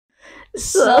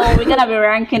So we're gonna be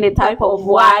ranking the type of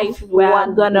wife we we're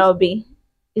want. gonna be.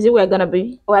 Is it we're gonna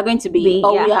be? We're going to be. Be,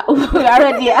 Oh, yeah. we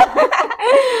already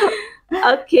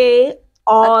are. Okay.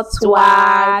 Or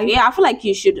twice. Yeah, I feel like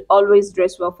you should always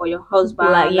dress well for your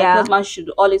husband. Like, Like, yeah. husband should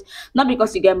always, not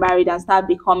because you get married and start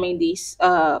becoming this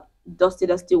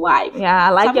dusty wife. Yeah,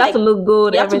 like So you have to look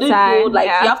good you have to every look time. good. Like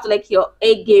yeah. you have to like your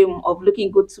A game of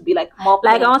looking good to be like more.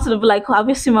 Like I want to be like, have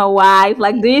you seen my wife?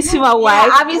 Like, do you see my wife?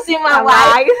 Yeah, have you seen my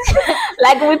My wife?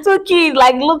 like with 2 kids,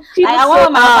 like look, she Like, looks I want so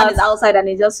my husband hot. is outside and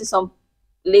he just see some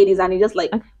ladies and he just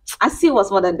like, I see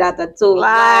what's more than that at all.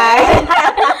 Like,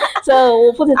 so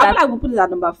we'll put it I feel at like we'll put it at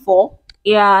number 4.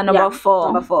 yeah, number Yeah, 4.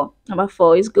 Number 4. Number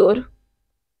 4 is good.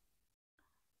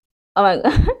 Oh my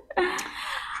god.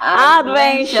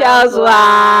 Adventurous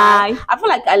wife. I feel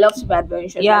like I love to be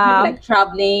adventurous. Yeah. Like, maybe like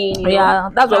traveling. you know. Yeah,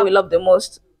 that's what we love the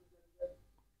most.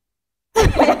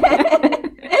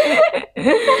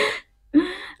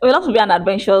 We love to be an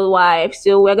adventurous wife,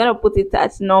 so we're gonna put it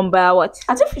at number what?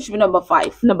 I think it should be number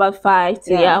 5. Number 5.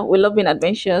 Yeah. Yeah, we love being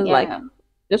adventurous. Yeah. Like,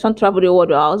 just want to travel the world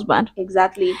with our husband.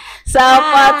 Exactly. So Of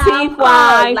party course.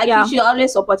 wife, Like, yeah. you should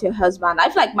always support your husband. I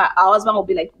feel like our husband will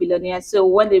be like billionaire. So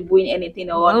when they win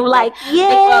anything or Like, they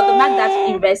make that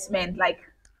investment, like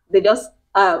they just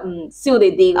seal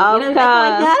the deal. Of You know, like, course.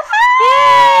 oh my God.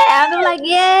 Yeah, and I'm like,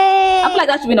 yay. I feel like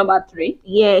that should be number 3.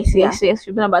 Yes, Yeah. yes.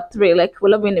 Should be number 3. Like, we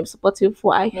love being a supportive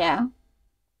wife. Yeah.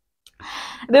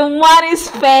 The money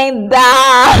spender.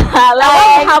 Like, when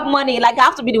Like, you have money, like I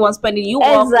have to be the one spending. You work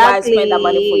while I exactly. spend that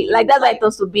money for you. Like, that's how it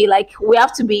has to be. Like, we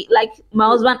have to be like, my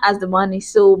husband has the money,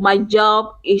 so my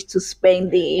job is to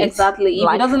spend it. Exactly. If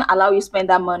Like, he doesn't allow you spend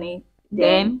that money,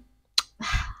 then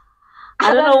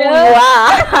I don't know who you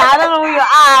are. I don't know who you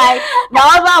are. My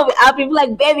husband will be happy,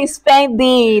 like, baby, spend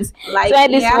this. like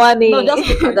Spend this yeah. money. No, just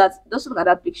look at that. Just look at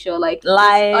that picture. Like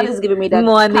Like, all this giving me that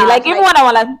money. cash, Like, even when I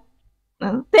was like,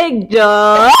 take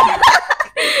job.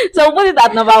 So put it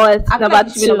at number what? I feel Number like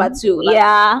it should be 2. number 2. Like,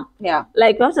 Yeah. yeah.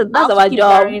 Like, that's I have our to keep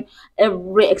job. carrying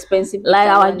every expensive. Like,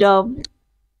 thing I our want. job.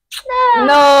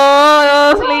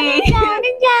 No, please.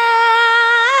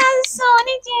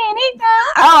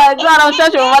 Oh my god, I'm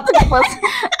such a romantic person.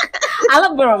 I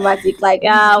love being romantic. Like,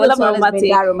 Yeah, we it's love good to always romantic. be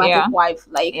that romantic Yeah. wife.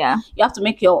 Like, Yeah. you have to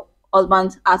make your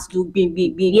husband has to do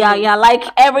big. Yeah, yeah. Like,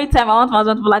 every time I want my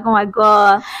husband to be like, oh my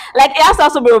god. Like, it has to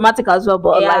also be romantic as well,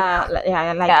 but Yeah, like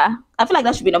yeah. I feel like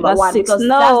that should be number That's 1 6. because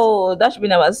No, that should be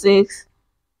number 6.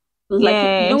 that's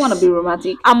like you don't want to Yes. be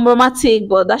romantic. I'm romantic,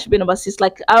 but that should be number 6.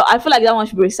 Like, I feel like that one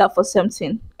should be reserved for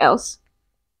something else.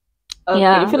 Okay,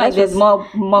 Yeah, you feel like let's there's more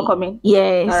coming.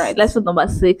 Yes. Alright. Let's put number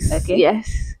 6. Okay.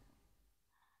 Yes.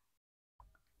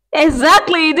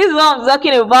 Exactly. This is what I'm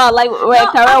talking about. Like, we're a No,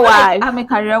 I career feel like wife. I'm a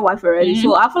career wife already,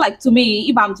 so I feel like to me,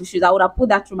 if I'm to choose, I would have put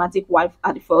that romantic wife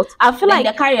at the first. I feel Then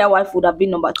like the career wife would have been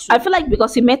number 2. I feel like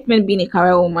because it meant me being a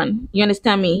career woman. You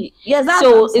understand me? Yes, that's So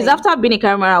what I'm it's saying. after being a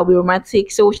career woman, I'll be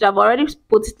romantic. So we should have already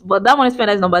put it, but that one is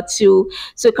spent as number 2.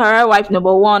 So career wife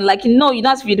number 1. Like, you don't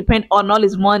have to depend on all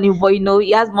his money, but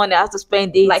he has money, has to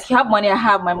spend it. Like, you have money, I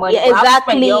have my money. yeah, but I have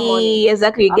to spend your money.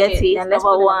 exactly. You get Okay, it. then let's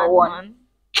Number put it number 1.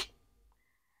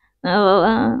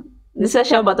 The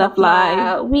social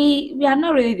butterfly. We are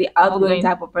not really the outgoing Outgoing.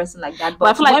 type of person like that. But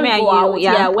I feel like when me we and go you, out,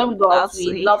 yeah, when we go out, that's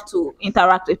we it. love to.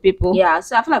 Interact with people. Yeah,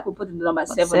 so I feel like we put it in number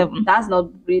 7. 7. That's not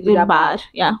really Really that bad. bad.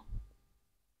 Yeah.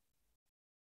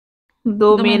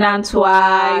 Dominant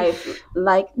wife.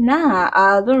 Like, nah,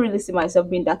 I don't really see myself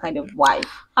being that kind of wife.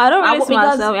 I don't really I- see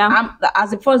because myself. Yeah. as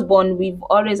the firstborn, we've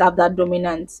always have that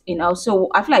dominance in us. So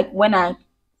I feel like when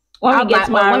When we have get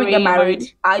my- married, when we get married,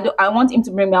 I want him to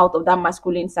bring me out of that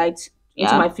masculine side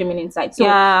into Yeah. my feminine side. So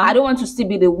Yeah. I don't want to still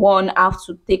be the one have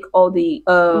to take all the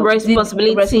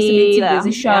Responsibility, yeah.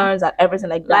 decisions and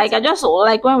everything like that. Like, I just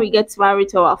like when we get married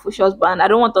to our future husband, I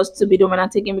don't want us to be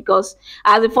dominant again because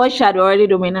as a first child we're already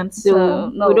dominant, so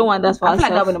no, we don't want that for I feel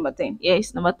like that ourselves. was number 10.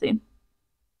 Yes, number 10.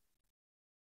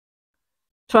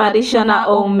 Traditional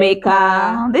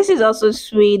homemaker. This is also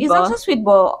sweet, It's but also sweet,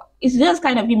 but it's just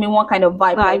kind of giving me one kind of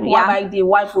vibe. Like, yeah. why the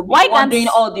wife will be Why the one can't- doing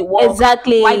all the work?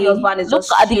 exactly. Why the husband is Look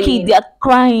just at the chilling? kids; they are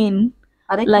crying.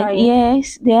 Are they Like, crying?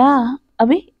 yes, they are. Are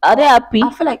they happy? I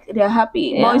feel like they're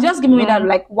happy, Yeah. but it's just giving me Yeah. that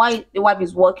like why the wife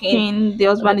is working, The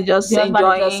husband is just the husband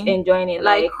enjoying. is just enjoying it.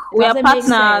 Like, we are doesn't make partners.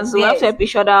 sense. We have Yes. to help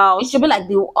each other out. It should be like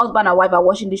the husband and wife are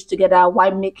watching this together. Why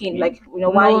making like why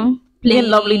No, playing being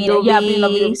lovely dovey. Yeah, being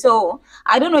lovely dovey. So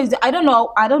I don't know.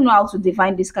 I don't know how to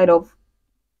define this kind of.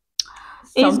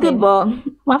 It's something. good, but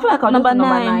I feel like I'll number just put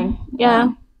 9. Yeah.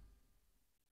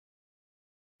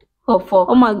 Oh fuck.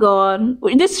 Oh my god,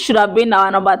 this should have been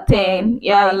our number 10.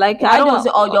 Yeah, like I I don't don't say,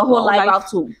 oh, your whole life like, have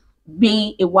to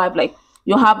be a wife. Like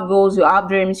you have goals, you have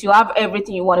dreams, you have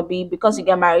everything you want to be because you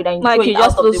get married and you Like throw you it out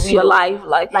just of the lose your window.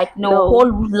 life, Like no, no.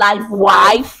 whole life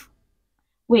wife.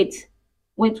 Wait,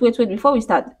 wait. Before we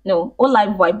start, no, whole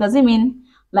life wife doesn't mean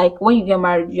like when you get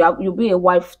married, you'll be a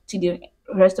wife till the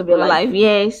rest of your life. Life,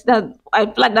 yes. That I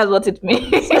feel like that's what it means.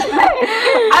 I'm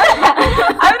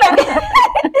like,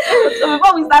 so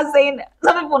before we start saying,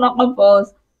 some people not come for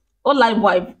us. Whole life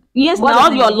wife, Yes, what now does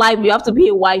all it your mean? life you have to be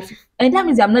a wife. And that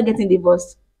means I'm not getting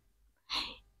divorced.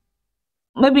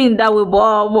 Maybe in that way,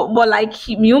 but like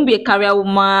you won't be a career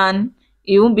woman.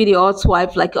 You won't be the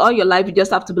housewife. Like all your life, you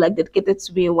just have to be like dedicated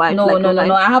to be a wife. No, like no, a no, life.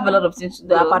 no. I have a lot of things to do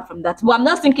No. apart from that. But I'm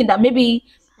just thinking that maybe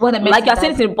what I meant Like is you're that,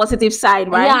 saying, it's the positive side,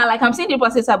 right? yeah, like I'm seeing the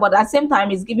process, but at the same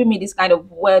time, it's giving me this kind of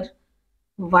weird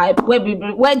vibe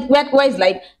where it's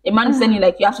like a man is saying you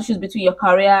like you have to choose between your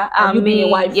career and you being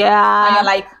a wife. And Yeah. you're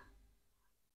like,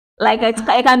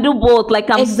 I can do both. Like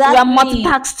we are Exactly.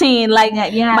 multitasking. Like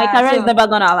yeah. my career is So, never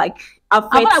gonna like I feel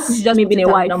like we affect should just me put being it a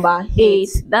at wife. number 8. Eight.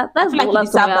 I That's feel like the you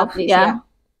last deserve one. that place. Yeah. Yeah.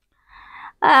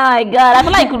 Oh my god. I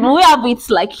feel like we have it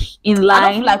like in I don't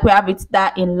line. feel like we have it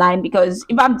that in line because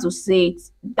if I'm to say it,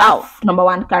 that number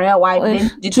 1 career wife,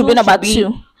 then the to two be number should be 2. a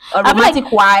I feel like-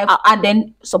 romantic wife and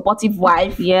then supportive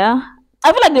wife. Yeah.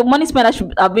 I feel like the money spender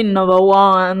should have been number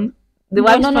 1. The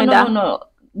wife no, spender. no.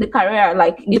 The career,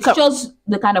 like it shows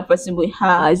the kind of person we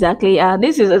have. Exactly. Yeah.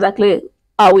 This is exactly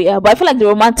how we are. But I feel like the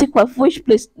romantic wife, which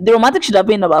place the romantic should have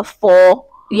been number 4.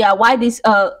 Yeah, why this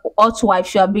hot wife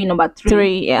should have been number 3.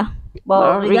 3, yeah.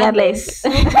 But regardless.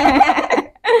 Okay,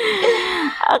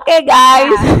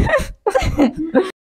 guys.